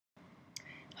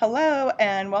Hello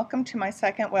and welcome to my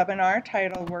second webinar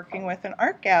titled Working with an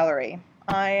Art Gallery.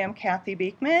 I am Kathy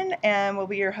Beekman and will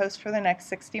be your host for the next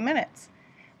 60 minutes.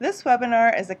 This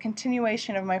webinar is a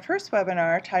continuation of my first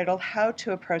webinar titled How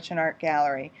to Approach an Art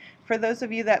Gallery. For those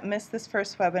of you that missed this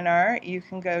first webinar, you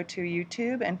can go to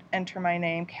YouTube and enter my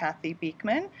name, Kathy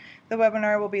Beekman. The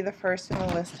webinar will be the first in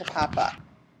the list to pop up.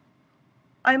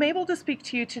 I'm able to speak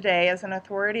to you today as an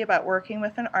authority about working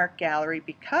with an art gallery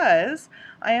because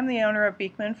I am the owner of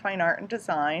Beekman Fine Art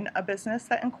Design, a business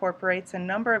that incorporates a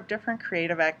number of different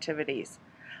creative activities.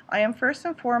 I am first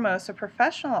and foremost a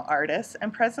professional artist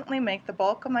and presently make the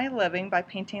bulk of my living by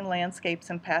painting landscapes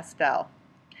in pastel.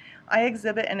 I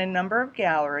exhibit in a number of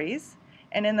galleries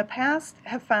and in the past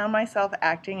have found myself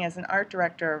acting as an art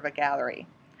director of a gallery.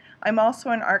 I'm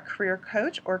also an art career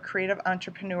coach or creative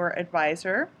entrepreneur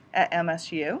advisor at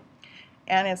MSU,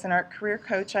 and as an art career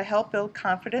coach I help build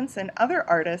confidence in other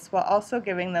artists while also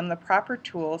giving them the proper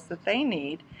tools that they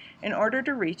need in order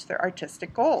to reach their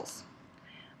artistic goals.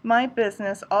 My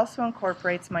business also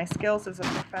incorporates my skills as a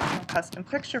professional custom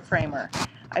picture framer.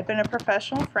 I've been a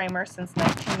professional framer since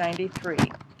 1993.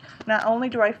 Not only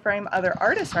do I frame other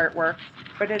artists' artwork,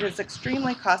 but it is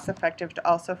extremely cost-effective to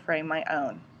also frame my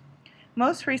own.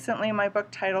 Most recently, my book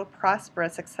titled Prosper, a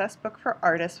Success Book for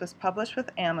Artists was published with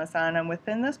Amazon, and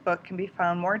within this book can be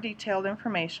found more detailed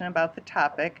information about the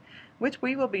topic, which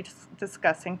we will be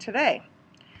discussing today.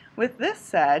 With this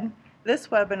said, this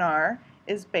webinar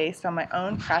is based on my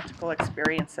own practical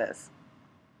experiences.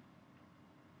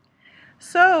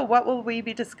 So, what will we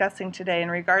be discussing today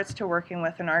in regards to working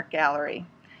with an art gallery?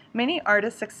 Many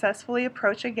artists successfully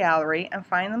approach a gallery and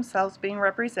find themselves being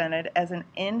represented as an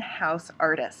in-house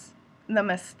artist. The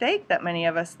mistake that many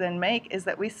of us then make is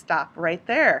that we stop right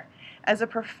there. As a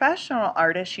professional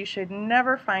artist, you should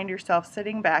never find yourself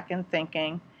sitting back and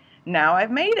thinking, now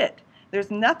I've made it. There's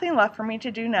nothing left for me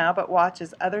to do now but watch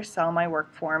as others sell my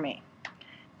work for me.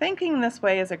 Thinking this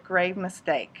way is a grave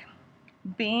mistake.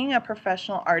 Being a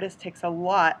professional artist takes a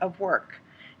lot of work.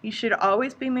 You should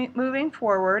always be moving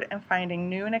forward and finding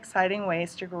new and exciting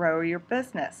ways to grow your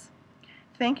business.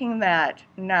 Thinking that,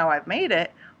 now I've made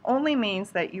it, only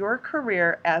means that your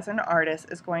career as an artist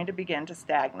is going to begin to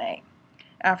stagnate.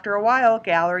 After a while,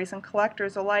 galleries and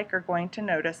collectors alike are going to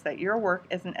notice that your work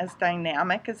isn't as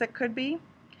dynamic as it could be,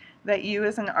 that you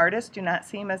as an artist do not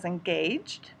seem as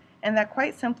engaged, and that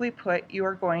quite simply put, you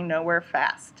are going nowhere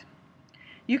fast.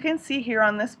 You can see here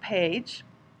on this page,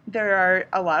 there are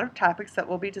a lot of topics that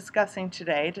we'll be discussing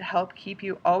today to help keep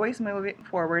you always moving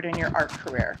forward in your art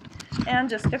career. And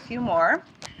just a few more.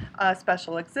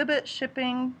 Special exhibit,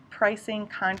 shipping, pricing,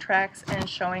 contracts, and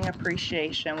showing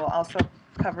appreciation. We'll also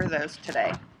cover those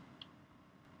today.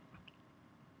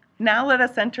 Now let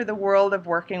us enter the world of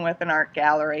working with an art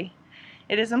gallery.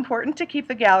 It is important to keep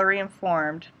the gallery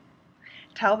informed.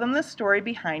 Tell them the story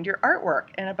behind your artwork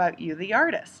and about you, the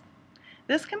artist.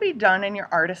 This can be done in your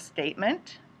artist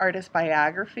statement, artist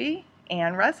biography,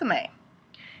 and resume.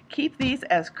 Keep these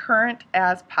as current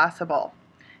as possible.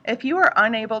 If you are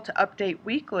unable to update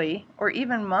weekly or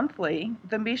even monthly,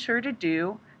 then be sure to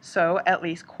do so at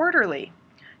least quarterly.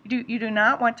 You do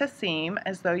not want to seem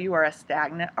as though you are a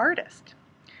stagnant artist.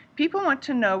 People want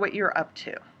to know what you're up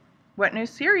to, what new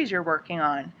series you're working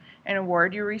on, an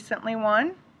award you recently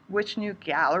won, which new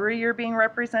gallery you're being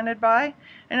represented by,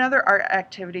 and other art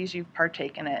activities you've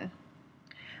partaken in.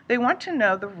 They want to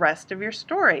know the rest of your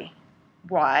story.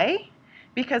 Why?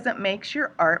 Because it makes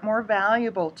your art more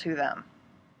valuable to them.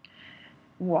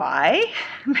 Why?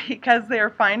 Because they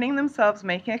are finding themselves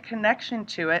making a connection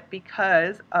to it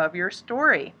because of your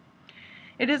story.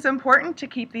 It is important to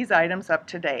keep these items up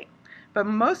to date, but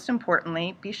most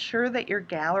importantly, be sure that your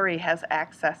gallery has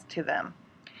access to them.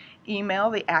 Email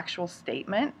the actual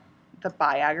statement, the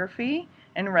biography,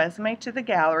 and resume to the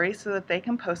gallery so that they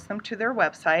can post them to their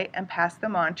website and pass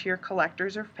them on to your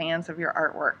collectors or fans of your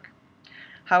artwork.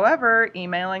 However,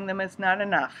 emailing them is not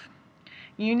enough.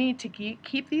 You need to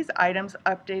keep these items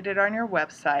updated on your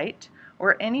website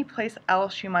or any place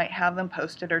else you might have them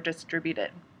posted or distributed.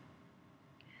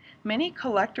 Many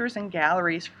collectors and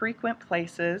galleries frequent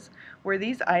places where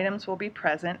these items will be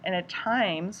present and at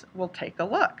times will take a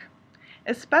look,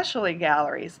 especially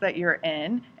galleries that you're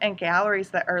in and galleries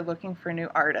that are looking for new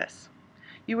artists.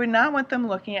 You would not want them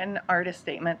looking at an artist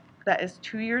statement that is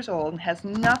 2 years old and has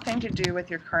nothing to do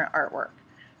with your current artwork.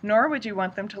 Nor would you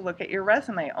want them to look at your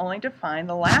resume only to find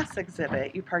the last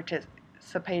exhibit you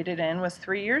participated in was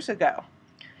 3 years ago.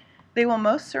 They will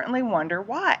most certainly wonder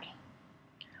why.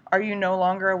 Are you no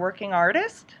longer a working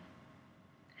artist?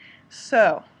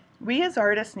 So, we as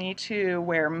artists need to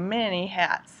wear many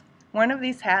hats. One of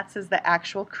these hats is the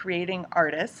actual creating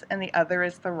artist, and the other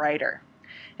is the writer.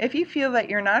 If you feel that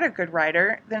you're not a good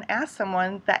writer, then ask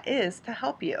someone that is to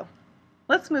help you.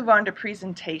 Let's move on to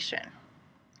presentation.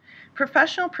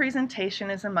 Professional presentation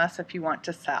is a must if you want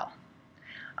to sell.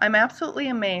 I'm absolutely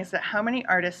amazed at how many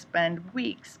artists spend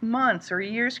weeks, months, or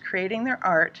years creating their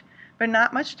art, but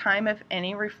not much time, if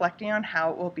any, reflecting on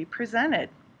how it will be presented.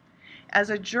 As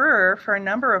a juror for a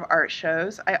number of art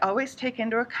shows, I always take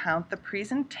into account the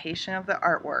presentation of the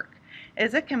artwork,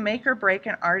 as it can make or break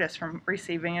an artist from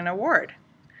receiving an award.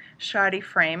 Shoddy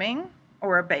framing,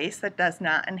 or a base that does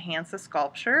not enhance the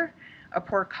sculpture, a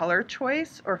poor color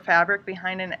choice, or fabric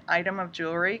behind an item of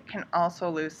jewelry can also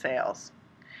lose sales.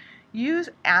 Use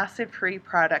acid-free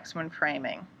products when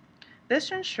framing.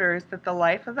 This ensures that the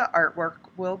life of the artwork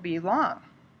will be long.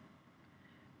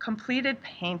 Completed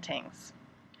paintings.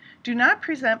 Do not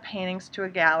present paintings to a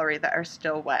gallery that are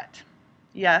still wet.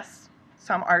 Yes,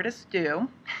 some artists do.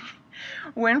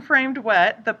 When framed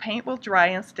wet, the paint will dry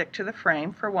and stick to the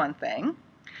frame, for one thing.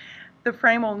 The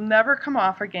frame will never come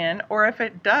off again, or if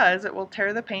it does, it will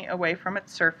tear the paint away from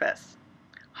its surface.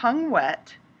 Hung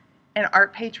wet, and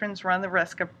art patrons run the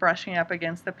risk of brushing up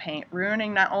against the paint,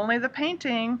 ruining not only the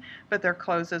painting, but their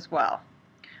clothes as well.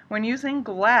 When using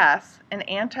glass, an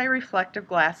anti-reflective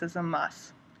glass is a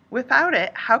must. Without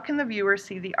it, how can the viewer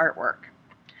see the artwork?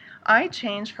 I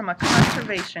changed from a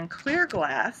conservation clear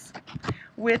glass,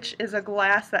 which is a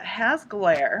glass that has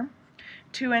glare,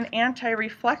 to an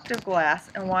anti-reflective glass,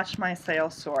 and watched my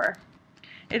sales soar.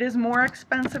 It is more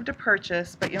expensive to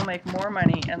purchase, but you'll make more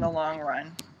money in the long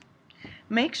run.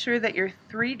 Make sure that your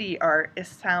 3D art is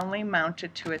soundly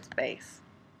mounted to its base,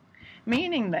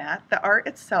 meaning that the art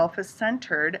itself is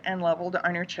centered and leveled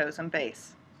on your chosen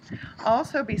base.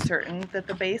 Also be certain that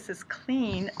the base is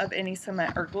clean of any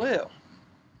cement or glue.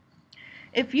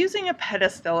 If using a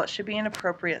pedestal, it should be an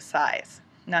appropriate size,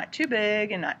 not too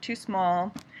big and not too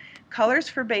small. Colors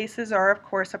for bases are, of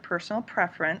course, a personal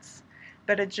preference,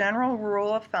 but a general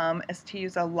rule of thumb is to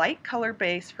use a light color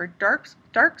base for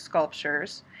dark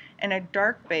sculptures and a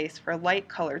dark base for light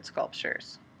colored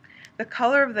sculptures. The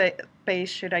color of the base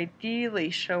should ideally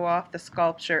show off the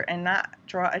sculpture and not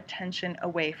draw attention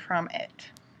away from it.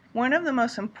 One of the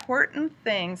most important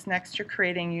things next to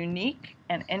creating unique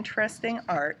and interesting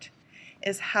art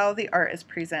is how the art is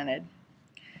presented.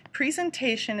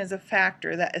 Presentation is a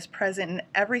factor that is present in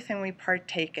everything we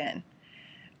partake in.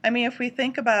 I mean, if we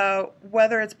think about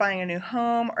whether it's buying a new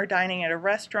home or dining at a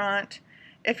restaurant,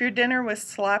 if your dinner was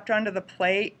slapped onto the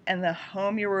plate and the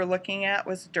home you were looking at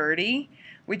was dirty,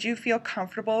 would you feel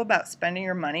comfortable about spending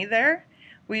your money there?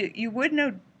 You would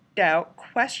no doubt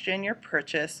question your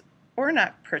purchase or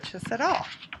not purchase at all.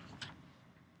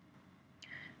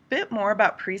 Bit more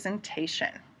about presentation.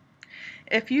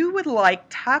 If you would like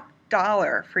top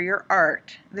dollar for your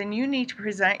art, then you need to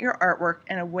present your artwork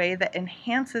in a way that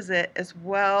enhances it as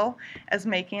well as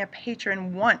making a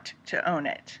patron want to own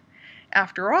it.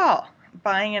 After all,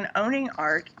 buying and owning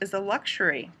art is a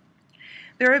luxury.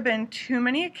 There have been too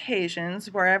many occasions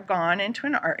where I've gone into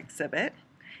an art exhibit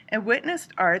and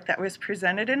witnessed art that was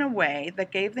presented in a way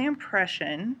that gave the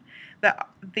impression that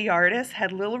the artist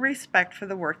had little respect for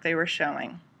the work they were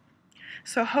showing.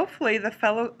 So hopefully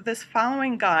this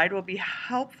following guide will be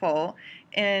helpful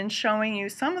in showing you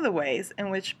some of the ways in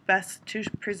which best to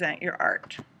present your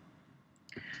art.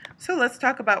 So let's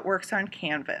talk about works on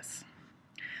canvas.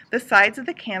 The sides of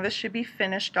the canvas should be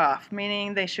finished off,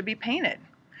 meaning they should be painted.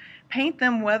 Paint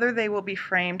them whether they will be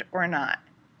framed or not.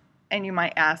 And you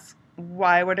might ask,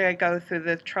 why would I go through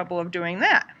the trouble of doing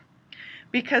that?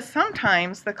 Because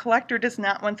sometimes the collector does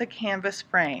not want the canvas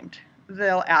framed.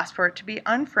 They'll ask for it to be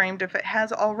unframed if it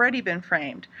has already been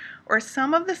framed, or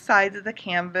some of the sides of the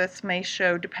canvas may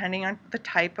show depending on the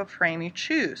type of frame you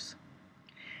choose.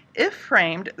 If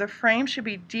framed, the frame should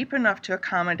be deep enough to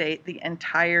accommodate the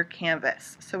entire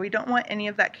canvas, so we don't want any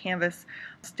of that canvas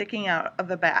sticking out of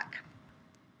the back.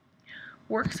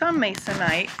 Works on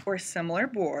masonite or similar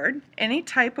board, any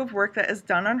type of work that is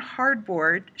done on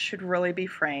hardboard should really be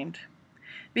framed,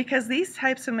 because these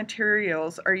types of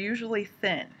materials are usually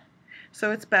thin.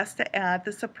 So it's best to add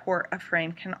the support a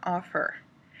frame can offer.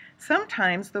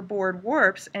 Sometimes the board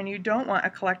warps and you don't want a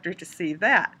collector to see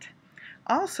that.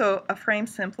 Also, a frame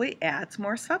simply adds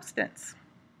more substance.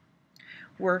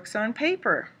 Works on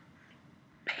paper.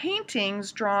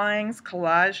 Paintings, drawings,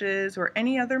 collages, or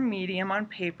any other medium on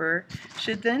paper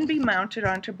should then be mounted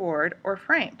onto board or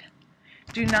framed.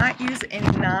 Do not use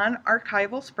any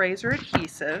non-archival sprays or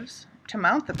adhesives. to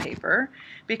mount the paper,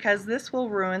 because this will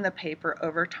ruin the paper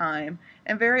over time.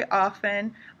 And very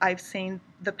often I've seen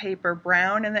the paper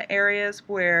brown in the areas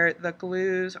where the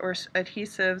glues or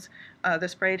adhesives, the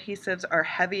spray adhesives are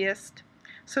heaviest.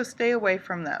 So stay away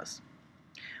from those.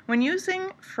 When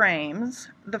using frames,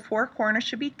 the four corners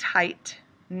should be tight.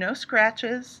 No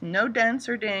scratches, no dents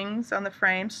or dings on the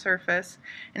frame surface,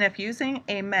 and if using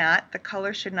a mat, the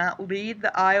color should not lead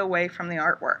the eye away from the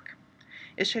artwork.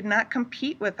 It should not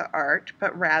compete with the art,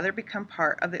 but rather become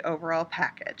part of the overall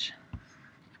package.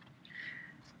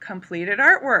 Completed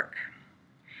artwork.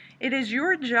 It is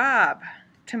your job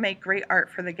to make great art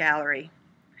for the gallery,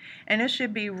 and it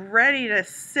should be ready to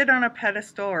sit on a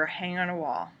pedestal or hang on a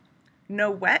wall. No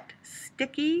wet,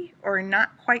 sticky, or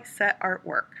not quite set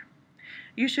artwork.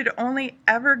 You should only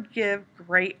ever give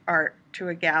great art to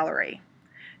a gallery.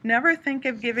 Never think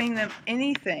of giving them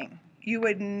anything you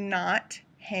would not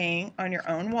hang on your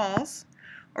own walls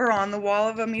or on the wall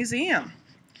of a museum.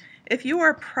 If you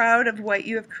are proud of what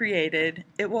you have created,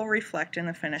 it will reflect in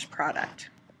the finished product.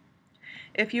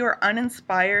 If you are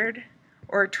uninspired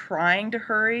or trying to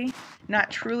hurry,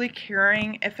 not truly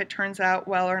caring if it turns out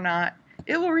well or not,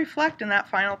 it will reflect in that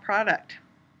final product.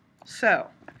 So,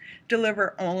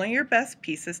 deliver only your best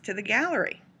pieces to the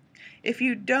gallery. If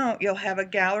you don't, you'll have a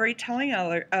gallery telling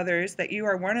others that you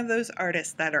are one of those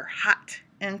artists that are hot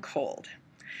and cold.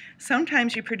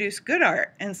 Sometimes you produce good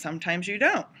art and sometimes you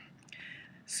don't.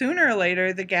 Sooner or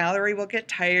later, the gallery will get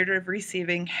tired of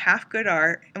receiving half good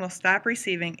art and will stop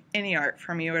receiving any art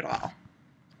from you at all.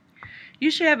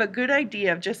 You should have a good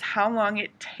idea of just how long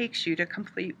it takes you to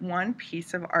complete one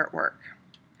piece of artwork.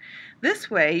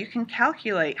 This way, you can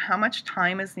calculate how much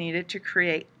time is needed to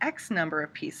create X number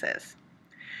of pieces.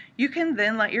 You can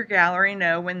then let your gallery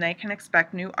know when they can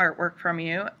expect new artwork from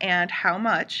you and how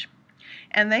much,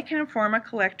 and they can inform a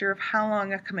collector of how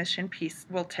long a commissioned piece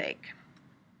will take.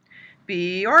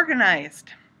 Be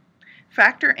organized.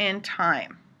 Factor in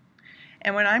time.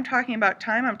 And when I'm talking about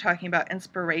time, I'm talking about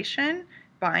inspiration,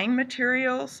 buying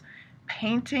materials,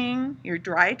 painting, your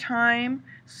dry time,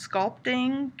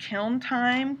 sculpting, kiln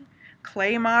time,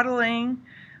 clay modeling,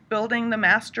 building the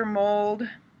master mold,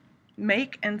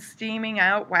 make and steaming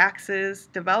out waxes,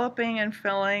 developing and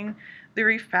filling the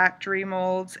refractory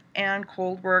molds, and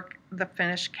cold work, the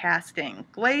finished casting,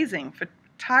 glazing,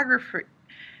 photography,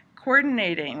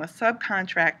 coordinating with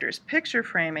subcontractors, picture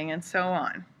framing, and so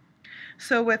on.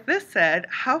 So with this said,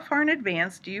 how far in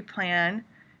advance do you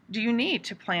need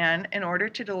to plan in order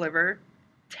to deliver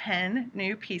 10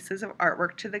 new pieces of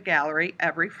artwork to the gallery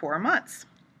every 4 months?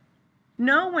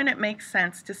 Know when it makes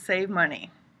sense to save money.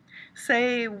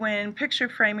 Say when picture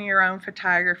framing your own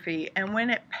photography, and when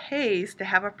it pays to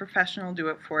have a professional do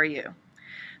it for you.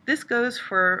 This goes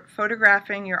for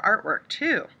photographing your artwork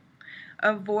too.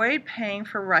 Avoid paying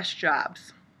for rush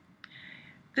jobs.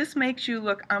 This makes you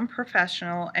look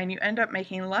unprofessional and you end up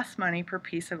making less money per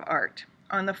piece of art.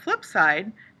 On the flip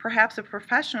side, perhaps a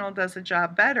professional does a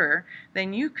job better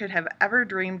than you could have ever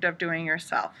dreamed of doing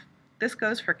yourself. This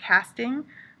goes for casting,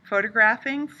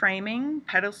 photographing, framing,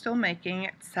 pedestal making,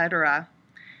 etc.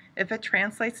 If it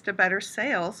translates to better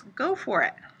sales, go for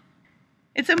it.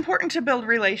 It's important to build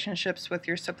relationships with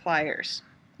your suppliers.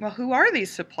 Well, who are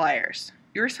these suppliers?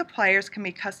 Your suppliers can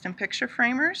be custom picture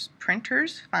framers,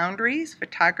 printers, foundries,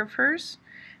 photographers,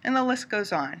 and the list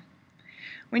goes on.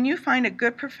 When you find a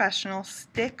good professional,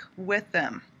 stick with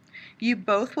them. You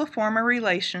both will form a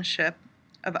relationship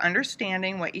of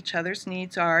understanding what each other's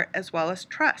needs are, as well as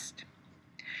trust.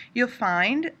 You'll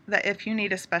find that if you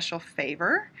need a special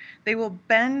favor, they will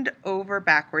bend over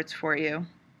backwards for you.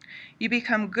 You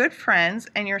become good friends,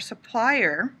 and your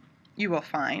supplier, you will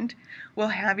find, will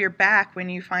have your back when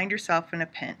you find yourself in a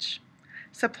pinch.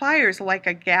 Suppliers, like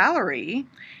a gallery,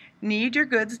 need your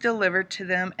goods delivered to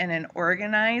them in an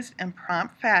organized and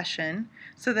prompt fashion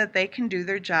so that they can do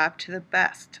their job to the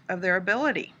best of their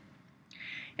ability.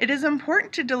 It is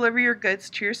important to deliver your goods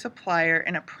to your supplier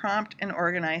in a prompt and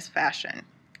organized fashion.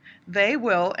 They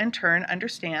will, in turn,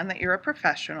 understand that you're a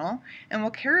professional and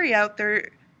will carry out their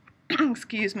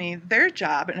their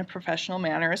job in a professional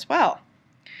manner as well.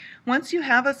 Once you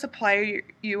have a supplier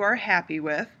you are happy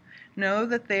with, know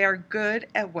that they are good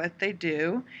at what they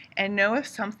do, and know if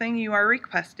something you are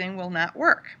requesting will not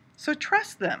work. So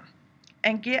trust them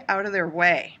and get out of their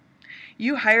way.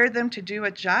 You hired them to do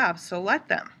a job, so let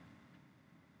them.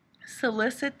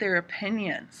 Solicit their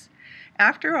opinions.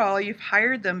 After all, you've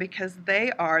hired them because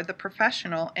they are the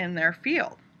professional in their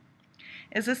field.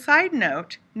 As a side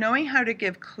note, knowing how to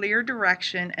give clear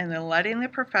direction and then letting the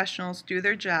professionals do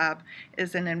their job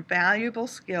is an invaluable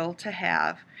skill to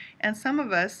have, and some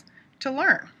of us to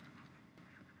learn.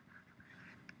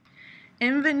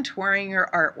 Inventorying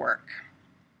your artwork.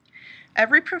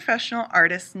 Every professional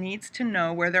artist needs to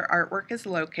know where their artwork is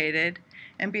located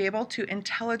and be able to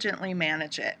intelligently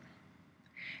manage it.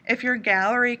 If your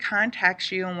gallery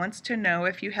contacts you and wants to know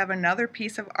if you have another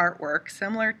piece of artwork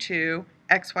similar to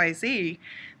XYZ,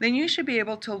 then you should be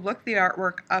able to look the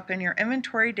artwork up in your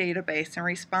inventory database and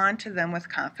respond to them with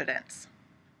confidence.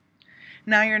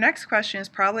 Now your next question is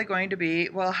probably going to be,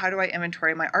 well, how do I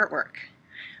inventory my artwork?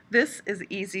 This is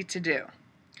easy to do.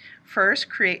 First,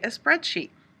 create a spreadsheet.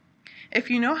 If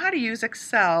you know how to use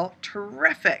Excel,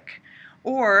 terrific,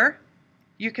 or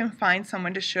you can find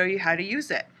someone to show you how to use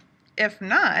it. If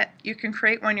not, you can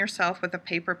create one yourself with a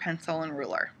paper, pencil, and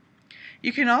ruler.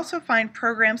 You can also find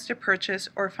programs to purchase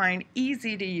or find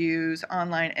easy-to-use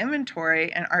online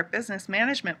inventory and art business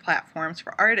management platforms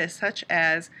for artists such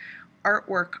as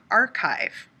Artwork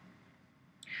Archive.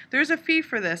 There's a fee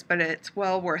for this, but it's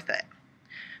well worth it.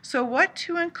 So what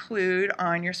to include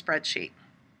on your spreadsheet?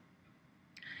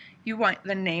 You want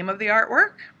the name of the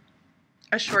artwork,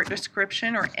 a short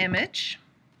description or image,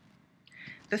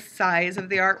 the size of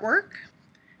the artwork,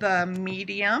 the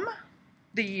medium,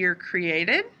 the year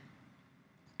created,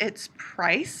 its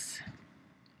price,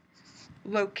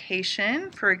 location,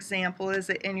 for example, is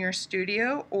it in your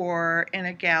studio or in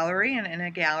a gallery, and in a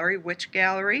gallery, which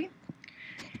gallery,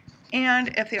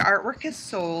 and if the artwork is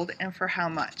sold and for how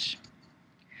much.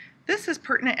 This is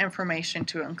pertinent information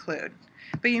to include,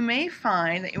 but you may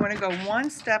find that you want to go one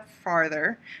step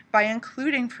farther by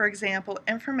including, for example,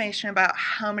 information about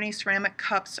how many ceramic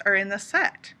cups are in the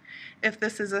set, if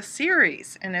this is a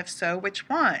series, and if so, which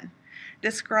one,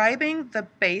 describing the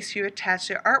base you attach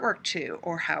the artwork to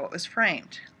or how it was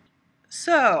framed.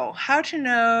 So, how to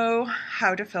know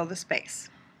how to fill the space.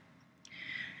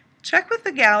 Check with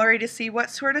the gallery to see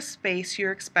what sort of space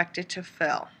you're expected to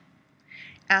fill.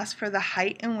 Ask for the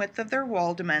height and width of their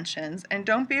wall dimensions, and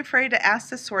don't be afraid to ask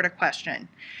this sort of question.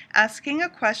 Asking a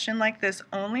question like this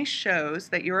only shows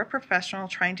that you're a professional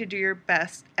trying to do your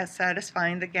best at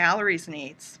satisfying the gallery's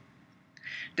needs.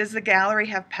 Does the gallery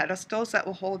have pedestals that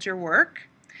will hold your work?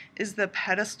 Is the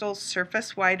pedestal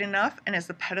surface wide enough, and is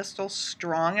the pedestal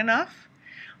strong enough?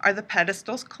 Are the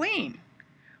pedestals clean?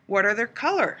 What are their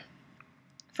color?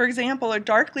 For example, a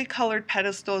darkly colored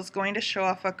pedestal is going to show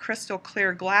off a crystal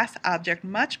clear glass object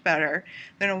much better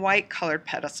than a white colored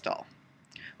pedestal.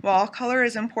 Wall color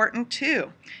is important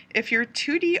too. If your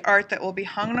 2D art that will be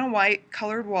hung on a white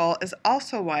colored wall is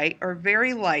also white or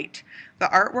very light, the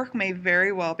artwork may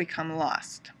very well become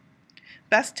lost.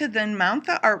 Best to then mount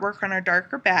the artwork on a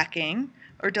darker backing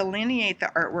or delineate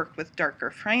the artwork with darker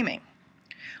framing.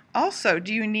 Also,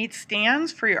 do you need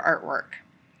stands for your artwork?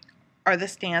 Are the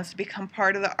stands to become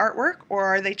part of the artwork, or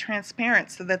are they transparent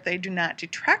so that they do not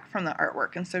detract from the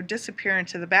artwork and so disappear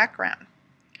into the background?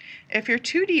 If your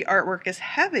 2D artwork is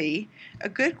heavy, a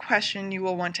good question you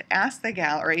will want to ask the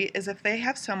gallery is if they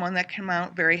have someone that can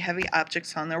mount very heavy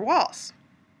objects on their walls.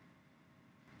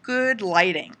 Good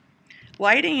lighting.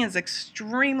 Lighting is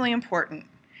extremely important.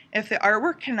 If the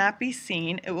artwork cannot be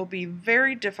seen, it will be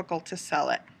very difficult to sell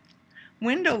it.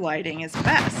 Window lighting is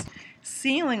best.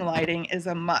 Ceiling lighting is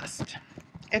a must.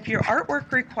 If your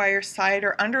artwork requires side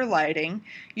or under lighting,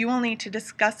 you will need to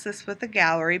discuss this with the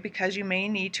gallery because you may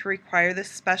need to require this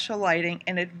special lighting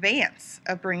in advance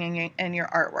of bringing in your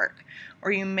artwork,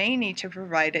 or you may need to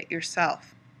provide it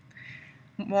yourself.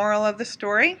 Moral of the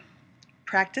story: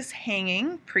 practice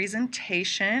hanging,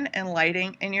 presentation, and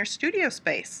lighting in your studio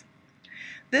space.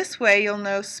 This way you'll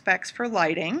know specs for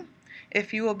lighting,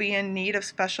 if you will be in need of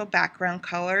special background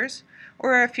colors,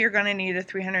 or if you're going to need a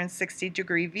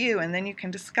 360-degree view, and then you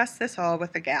can discuss this all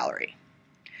with the gallery.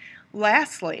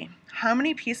 Lastly, how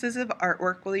many pieces of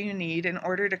artwork will you need in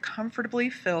order to comfortably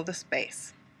fill the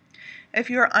space? If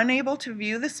you are unable to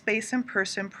view the space in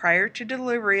person prior to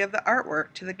delivery of the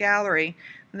artwork to the gallery,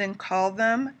 then call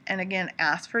them and again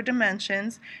ask for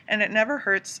dimensions, and it never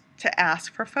hurts to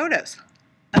ask for photos.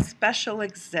 A special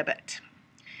exhibit.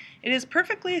 It is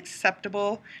perfectly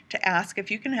acceptable to ask if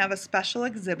you can have a special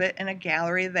exhibit in a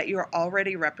gallery that you are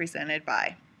already represented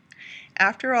by.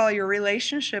 After all, your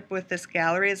relationship with this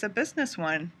gallery is a business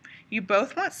one. You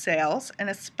both want sales, and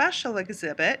a special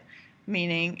exhibit,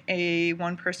 meaning a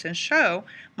one-person show,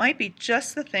 might be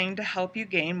just the thing to help you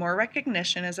gain more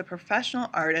recognition as a professional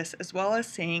artist, as well as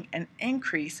seeing an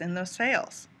increase in those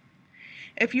sales.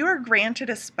 If you are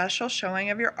granted a special showing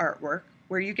of your artwork,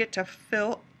 where you get to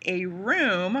fill a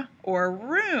room or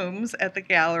rooms at the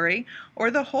gallery or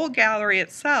the whole gallery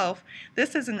itself,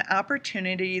 this is an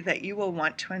opportunity that you will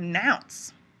want to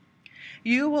announce.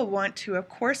 You will want to, of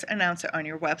course, announce it on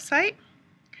your website,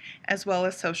 as well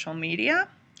as social media,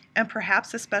 and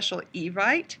perhaps a special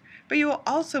e-vite, but you will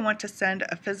also want to send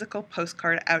a physical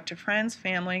postcard out to friends,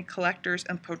 family, collectors,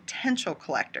 and potential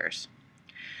collectors.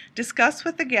 Discuss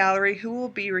with the gallery who will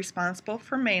be responsible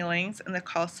for mailings and the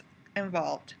costs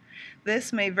involved.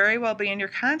 This may very well be in your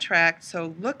contract,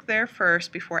 so look there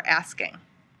first before asking.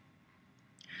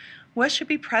 What should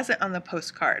be present on the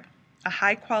postcard? A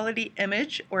high-quality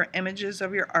image or images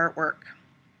of your artwork.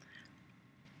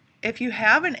 If you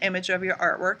have an image of your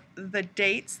artwork, the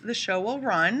dates the show will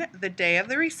run, the day of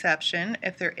the reception,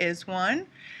 if there is one,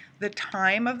 the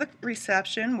time of the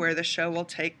reception where the show will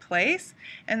take place,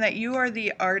 and that you are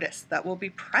the artist that will be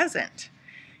present.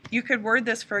 You could word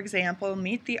this, for example,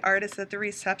 meet the artist at the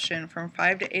reception from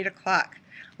 5 to 8 o'clock.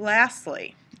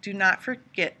 Lastly, do not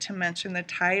forget to mention the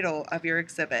title of your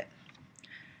exhibit.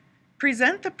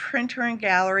 Present the printer and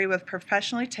gallery with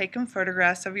professionally taken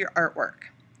photographs of your artwork.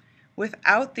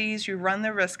 Without these, you run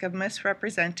the risk of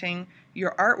misrepresenting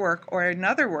your artwork, or in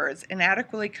other words,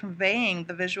 inadequately conveying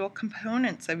the visual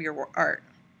components of your art.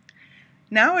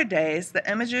 Nowadays,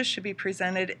 the images should be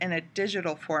presented in a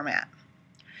digital format.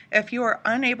 If you are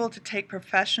unable to take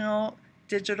professional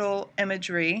digital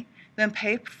imagery, then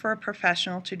pay for a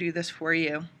professional to do this for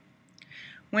you.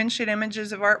 When should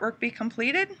images of artwork be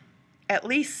completed? At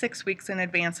least 6 weeks in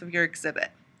advance of your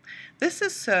exhibit. This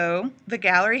is so the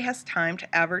gallery has time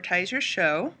to advertise your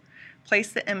show,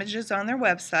 place the images on their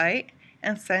website,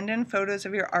 and send in photos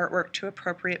of your artwork to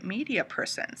appropriate media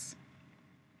persons.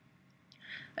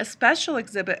 A special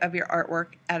exhibit of your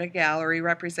artwork at a gallery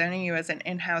representing you as an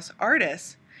in-house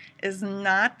artist is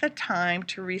not the time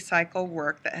to recycle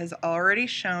work that has already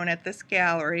shown at this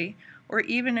gallery or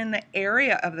even in the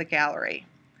area of the gallery.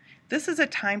 This is a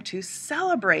time to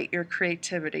celebrate your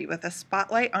creativity with a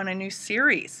spotlight on a new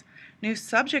series, new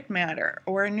subject matter,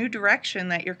 or a new direction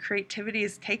that your creativity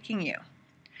is taking you.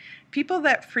 People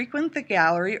that frequent the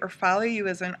gallery or follow you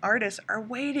as an artist are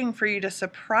waiting for you to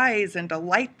surprise and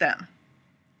delight them.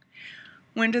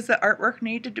 When does the artwork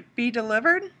need to be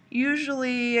delivered?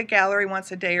 Usually a gallery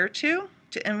wants a day or two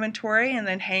to inventory and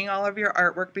then hang all of your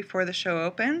artwork before the show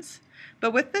opens.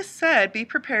 But with this said, be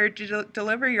prepared to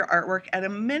deliver your artwork at a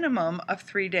minimum of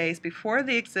 3 days before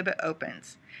the exhibit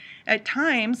opens. At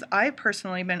times, I've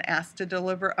personally been asked to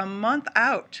deliver a month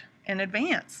out in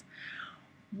advance.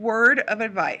 Word of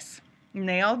advice: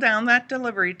 nail down that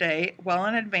delivery date well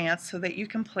in advance so that you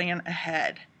can plan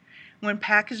ahead. When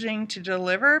packaging to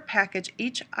deliver, package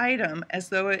each item as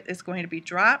though it is going to be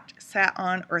dropped, sat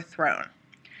on, or thrown.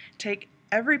 Take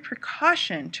every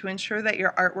precaution to ensure that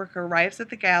your artwork arrives at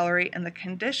the gallery in the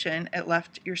condition it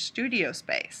left your studio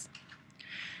space.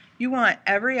 You want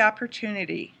every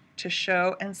opportunity to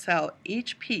show and sell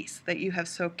each piece that you have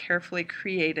so carefully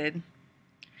created.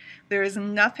 There is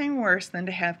nothing worse than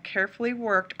to have carefully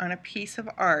worked on a piece of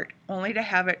art only to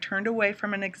have it turned away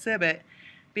from an exhibit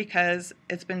because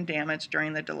it's been damaged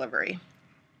during the delivery.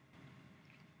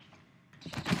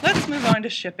 Let's move on to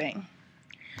shipping.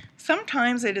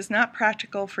 Sometimes it is not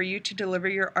practical for you to deliver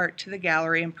your art to the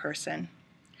gallery in person,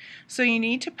 so you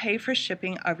need to pay for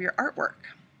shipping of your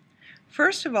artwork.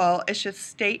 First of all, it should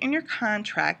state in your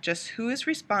contract just who is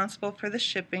responsible for the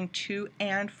shipping to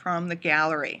and from the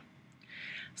gallery.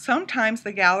 Sometimes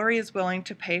the gallery is willing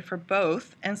to pay for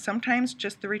both, and sometimes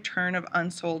just the return of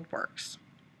unsold works.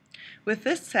 With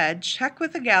this said, check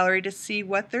with the gallery to see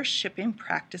what their shipping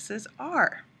practices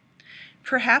are.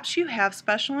 Perhaps you have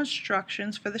special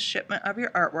instructions for the shipment of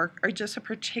your artwork or just a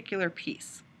particular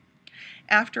piece.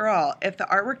 After all, if the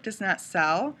artwork does not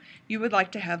sell, you would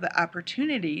like to have the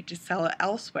opportunity to sell it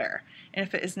elsewhere. And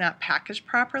if it is not packaged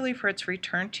properly for its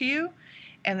return to you,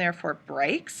 and therefore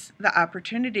breaks, the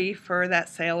opportunity for that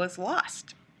sale is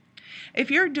lost. If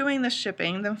you're doing the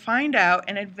shipping, then find out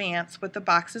in advance what the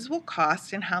boxes will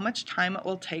cost and how much time it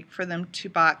will take for them to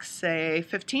box, say,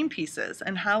 15 pieces,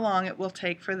 and how long it will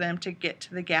take for them to get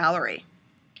to the gallery.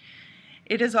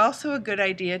 It is also a good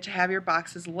idea to have your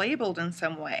boxes labeled in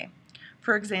some way.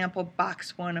 For example,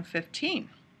 box 1 of 15.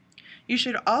 You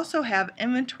should also have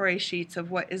inventory sheets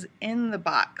of what is in the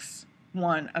box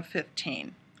 1 of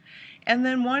 15. And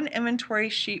then one inventory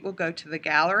sheet will go to the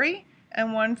gallery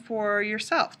and one for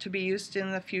yourself to be used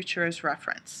in the future as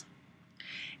reference.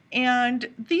 And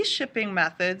these shipping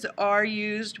methods are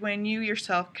used when you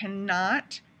yourself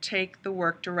cannot take the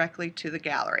work directly to the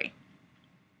gallery.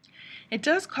 It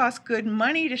does cost good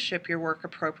money to ship your work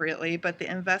appropriately, but the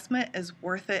investment is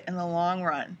worth it in the long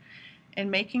run in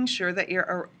making sure that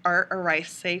your art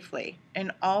arrives safely.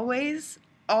 And always,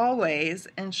 always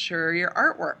ensure your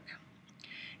artwork.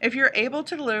 If you're able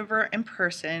to deliver in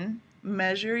person,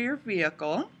 measure your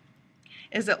vehicle.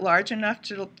 Is it large enough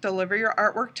to deliver your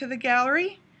artwork to the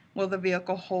gallery? Will the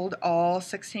vehicle hold all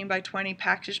 16 by 20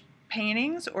 package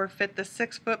paintings or fit the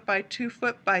 6 foot by 2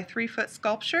 foot by 3 foot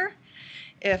sculpture?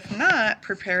 If not,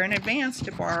 prepare in advance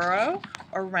to borrow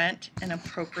or rent an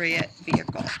appropriate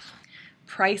vehicle.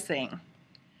 Pricing.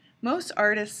 Most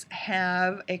artists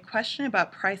have a question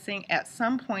about pricing at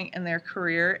some point in their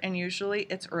career, and usually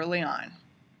it's early on.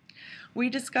 We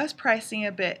discussed pricing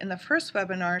a bit in the first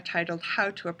webinar titled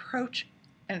How to Approach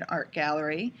an Art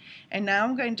Gallery, and now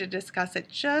I'm going to discuss it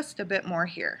just a bit more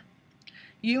here.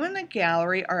 You and the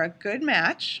gallery are a good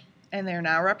match, and they're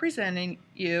now representing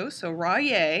you, so raw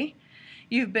yay.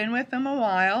 You've been with them a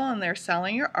while and they're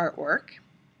selling your artwork.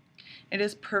 It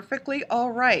is perfectly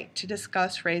all right to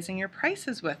discuss raising your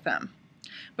prices with them.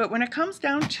 But when it comes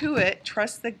down to it,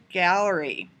 trust the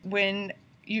gallery when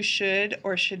you should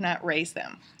or should not raise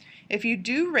them. If you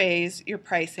do raise your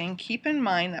pricing, keep in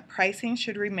mind that pricing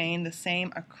should remain the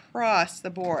same across the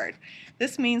board.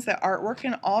 This means that artwork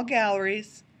in all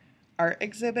galleries, art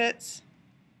exhibits,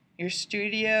 your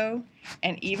studio,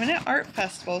 and even at art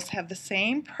festivals have the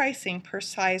same pricing per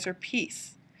size or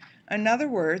piece. In other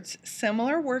words,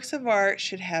 similar works of art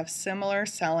should have similar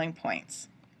selling points.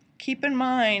 Keep in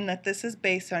mind that this is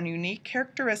based on unique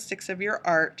characteristics of your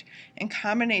art in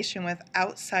combination with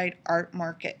outside art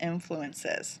market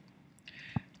influences.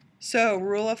 So,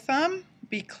 rule of thumb,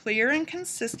 be clear and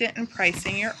consistent in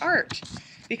pricing your art,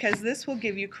 because this will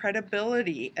give you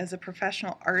credibility as a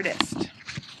professional artist.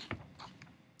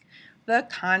 The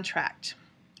contract.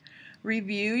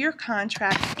 Review your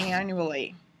contract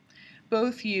annually.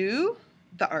 Both you,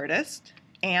 the artist,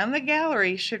 and the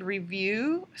gallery should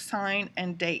review, sign,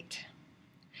 and date.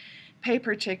 Pay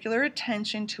particular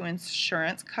attention to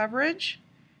insurance coverage,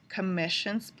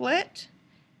 commission split,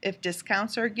 if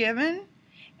discounts are given,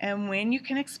 and when you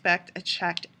can expect a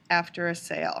check after a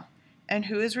sale, and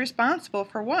who is responsible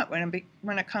for what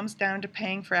when it comes down to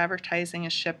paying for advertising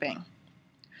and shipping.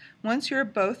 Once you're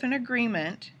both in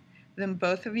agreement, then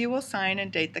both of you will sign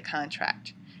and date the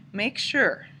contract. Make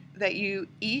sure that you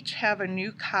each have a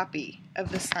new copy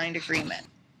of the signed agreement.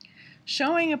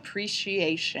 Showing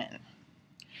appreciation.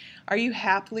 Are you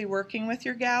happily working with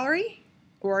your gallery,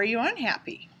 or are you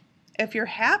unhappy? If you're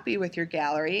happy with your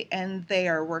gallery and they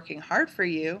are working hard for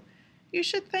you, you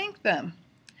should thank them.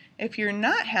 If you're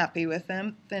not happy with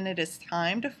them, then it is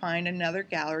time to find another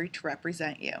gallery to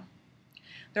represent you.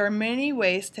 There are many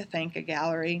ways to thank a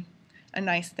gallery. A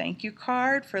nice thank you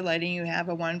card for letting you have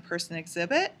a one-person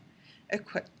exhibit, a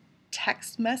quick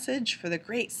text message for the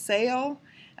great sale,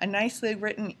 a nicely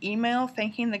written email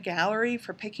thanking the gallery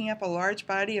for picking up a large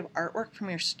body of artwork from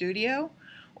your studio,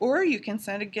 or you can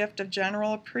send a gift of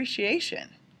general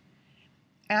appreciation.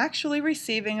 Actually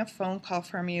receiving a phone call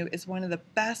from you is one of the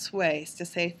best ways to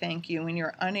say thank you when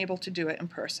you're unable to do it in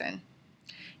person.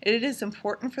 It is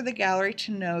important for the gallery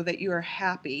to know that you are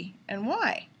happy and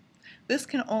why. This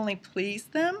can only please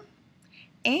them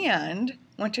and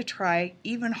want to try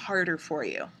even harder for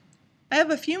you. I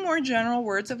have a few more general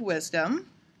words of wisdom.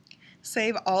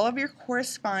 Save all of your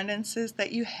correspondences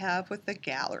that you have with the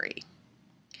gallery.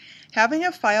 Having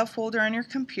a file folder on your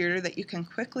computer that you can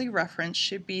quickly reference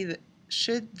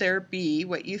should there be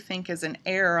what you think is an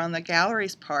error on the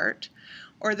gallery's part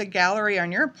or the gallery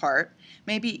on your part,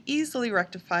 may be easily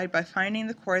rectified by finding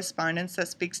the correspondence that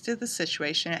speaks to the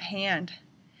situation at hand.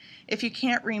 If you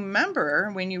can't remember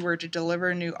when you were to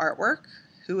deliver new artwork,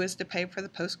 who is to pay for the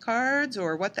postcards,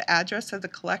 or what the address of the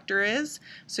collector is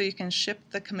so you can ship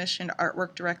the commissioned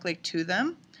artwork directly to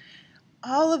them,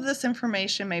 all of this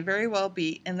information may very well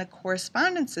be in the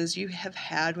correspondences you have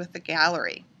had with the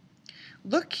gallery.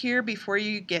 Look here before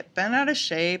you get bent out of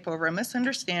shape over a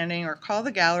misunderstanding or call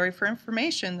the gallery for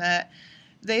information that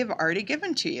they've already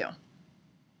given to you.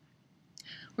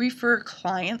 Refer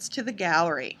clients to the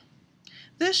gallery.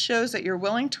 This shows that you're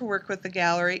willing to work with the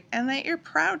gallery and that you're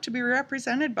proud to be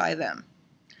represented by them.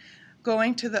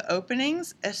 Going to the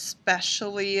openings,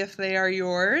 especially if they are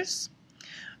yours.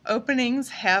 Openings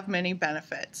have many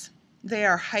benefits. They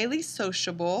are highly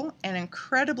sociable and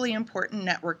incredibly important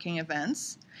networking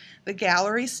events. The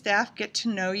gallery staff get to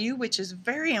know you, which is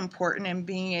very important in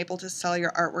being able to sell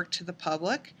your artwork to the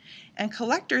public. And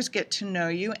collectors get to know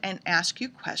you and ask you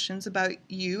questions about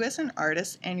you as an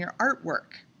artist and your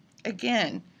artwork.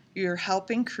 Again, you're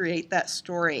helping create that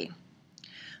story.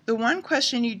 The one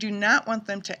question you do not want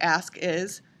them to ask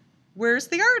is, where's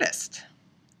the artist?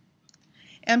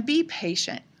 And be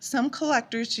patient. Some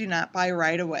collectors do not buy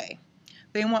right away.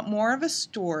 They want more of a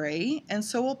story, and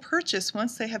so will purchase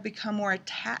once they have become more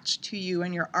attached to you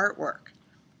and your artwork.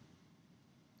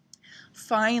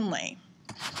 Finally,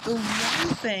 the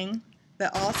one thing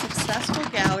that all successful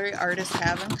gallery artists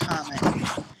have in common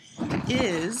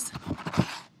is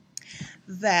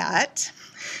that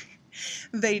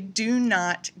they do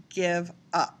not give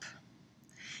up.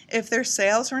 If their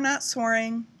sales are not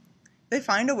soaring, they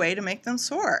find a way to make them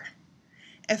soar.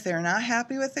 If they're not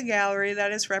happy with the gallery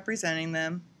that is representing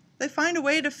them, they find a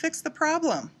way to fix the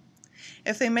problem.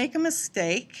 If they make a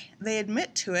mistake, they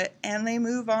admit to it and they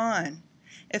move on.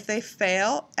 If they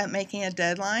fail at making a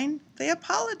deadline, they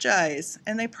apologize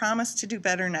and they promise to do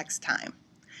better next time.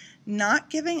 Not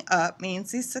giving up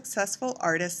means these successful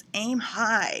artists aim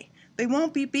high. They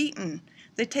won't be beaten.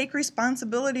 They take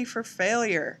responsibility for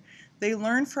failure. They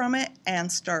learn from it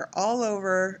and start all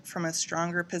over from a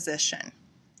stronger position.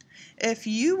 If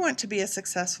you want to be a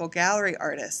successful gallery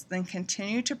artist, then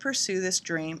continue to pursue this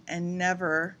dream and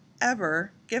never,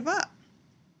 ever give up.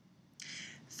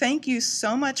 Thank you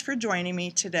so much for joining me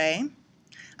today.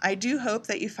 I do hope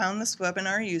that you found this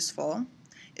webinar useful.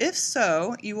 If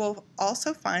so, you will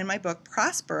also find my book,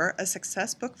 Prosper, a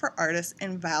Success Book for Artists,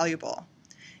 invaluable.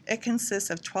 It consists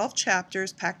of 12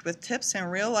 chapters packed with tips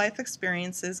and real-life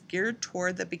experiences geared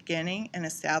toward the beginning and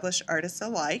established artists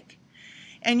alike,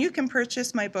 and you can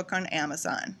purchase my book on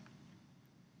Amazon.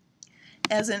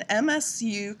 As an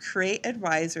MSU Create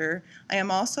Advisor, I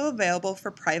am also available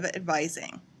for private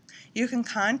advising. You can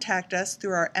contact us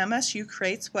through our MSU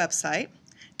Creates website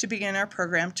to begin our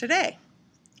program today.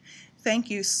 Thank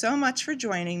you so much for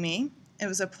joining me. It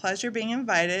was a pleasure being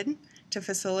invited to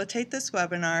facilitate this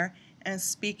webinar and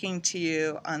speaking to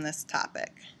you on this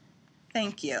topic.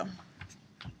 Thank you.